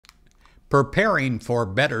Preparing for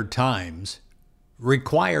better times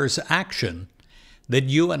requires action that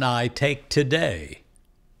you and I take today.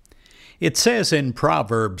 It says in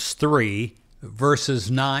Proverbs 3, verses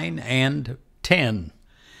 9 and 10,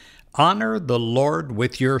 "Honor the Lord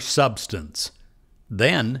with your substance,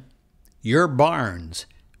 then your barns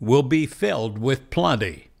will be filled with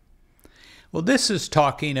plenty." Well, this is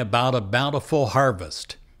talking about a bountiful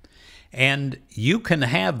harvest. And you can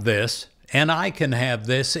have this, and I can have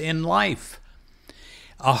this in life.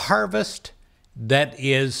 A harvest that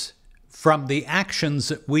is from the actions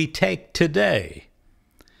that we take today.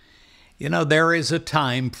 You know, there is a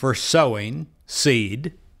time for sowing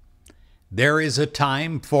seed. There is a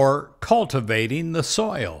time for cultivating the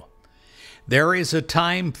soil. There is a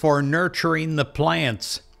time for nurturing the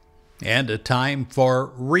plants and a time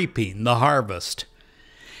for reaping the harvest.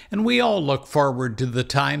 And we all look forward to the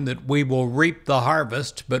time that we will reap the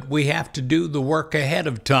harvest, but we have to do the work ahead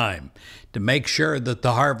of time to make sure that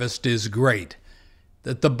the harvest is great,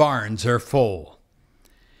 that the barns are full.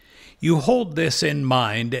 You hold this in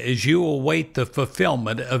mind as you await the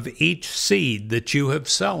fulfillment of each seed that you have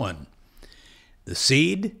sown. The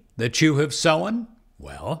seed that you have sown,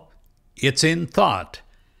 well, it's in thought,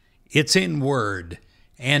 it's in word,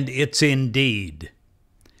 and it's in deed.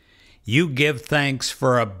 You give thanks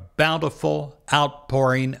for a bountiful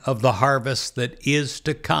outpouring of the harvest that is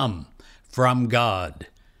to come from God.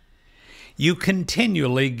 You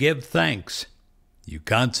continually give thanks. You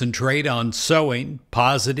concentrate on sowing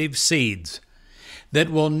positive seeds that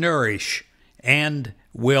will nourish and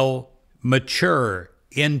will mature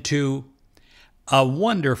into a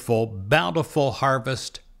wonderful, bountiful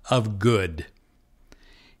harvest of good.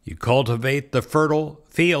 You cultivate the fertile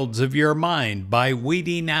fields of your mind by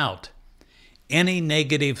weeding out any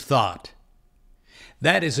negative thought.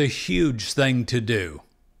 That is a huge thing to do,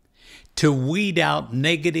 to weed out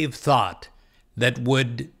negative thought that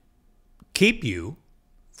would keep you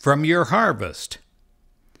from your harvest.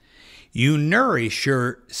 You nourish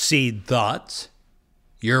your seed thoughts,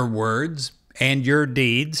 your words, and your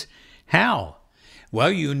deeds. How?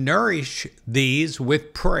 Well, you nourish these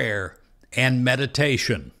with prayer and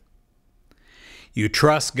meditation. You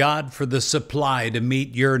trust God for the supply to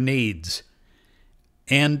meet your needs,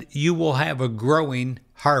 and you will have a growing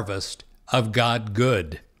harvest of God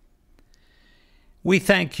good. We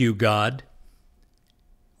thank you, God.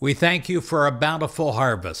 We thank you for a bountiful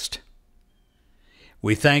harvest.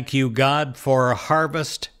 We thank you, God, for a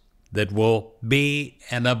harvest that will be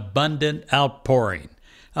an abundant outpouring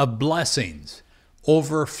of blessings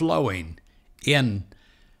overflowing in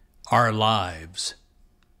our lives.